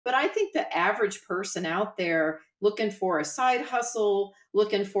But I think the average person out there looking for a side hustle,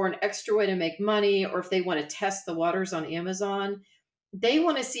 looking for an extra way to make money, or if they want to test the waters on Amazon, they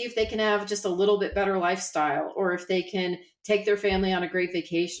want to see if they can have just a little bit better lifestyle, or if they can take their family on a great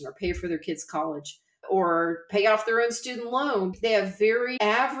vacation, or pay for their kids' college, or pay off their own student loan. They have very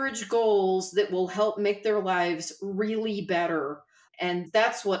average goals that will help make their lives really better. And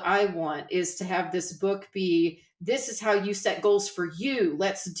that's what I want, is to have this book be, this is how you set goals for you.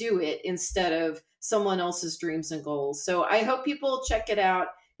 Let's do it, instead of someone else's dreams and goals. So I hope people check it out.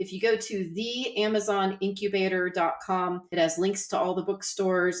 If you go to theamazonincubator.com, it has links to all the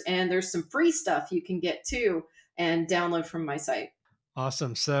bookstores, and there's some free stuff you can get too and download from my site.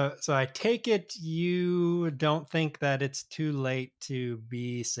 Awesome. So I take it you don't think that it's too late to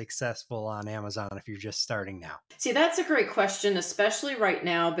be successful on Amazon if you're just starting now. See, that's a great question, especially right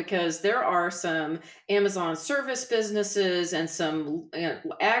now, because there are some Amazon service businesses and some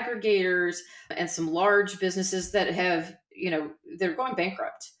aggregators and some large businesses that have, they're going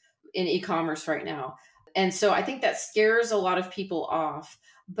bankrupt in e-commerce right now. And so I think that scares a lot of people off.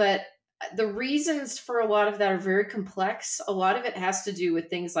 But the reasons for a lot of that are very complex. A lot of it has to do with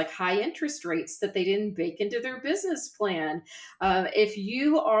things like high interest rates that they didn't bake into their business plan. If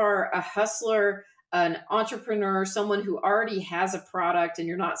you are a hustler, an entrepreneur, someone who already has a product and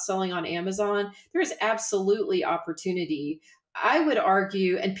you're not selling on Amazon, there is absolutely opportunity. I would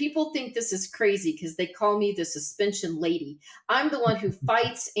argue, and people think this is crazy because they call me the suspension lady. I'm the one who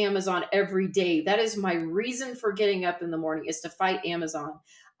fights Amazon every day. That is my reason for getting up in the morning, is to fight Amazon.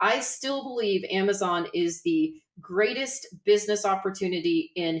 I still believe Amazon is the greatest business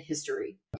opportunity in history.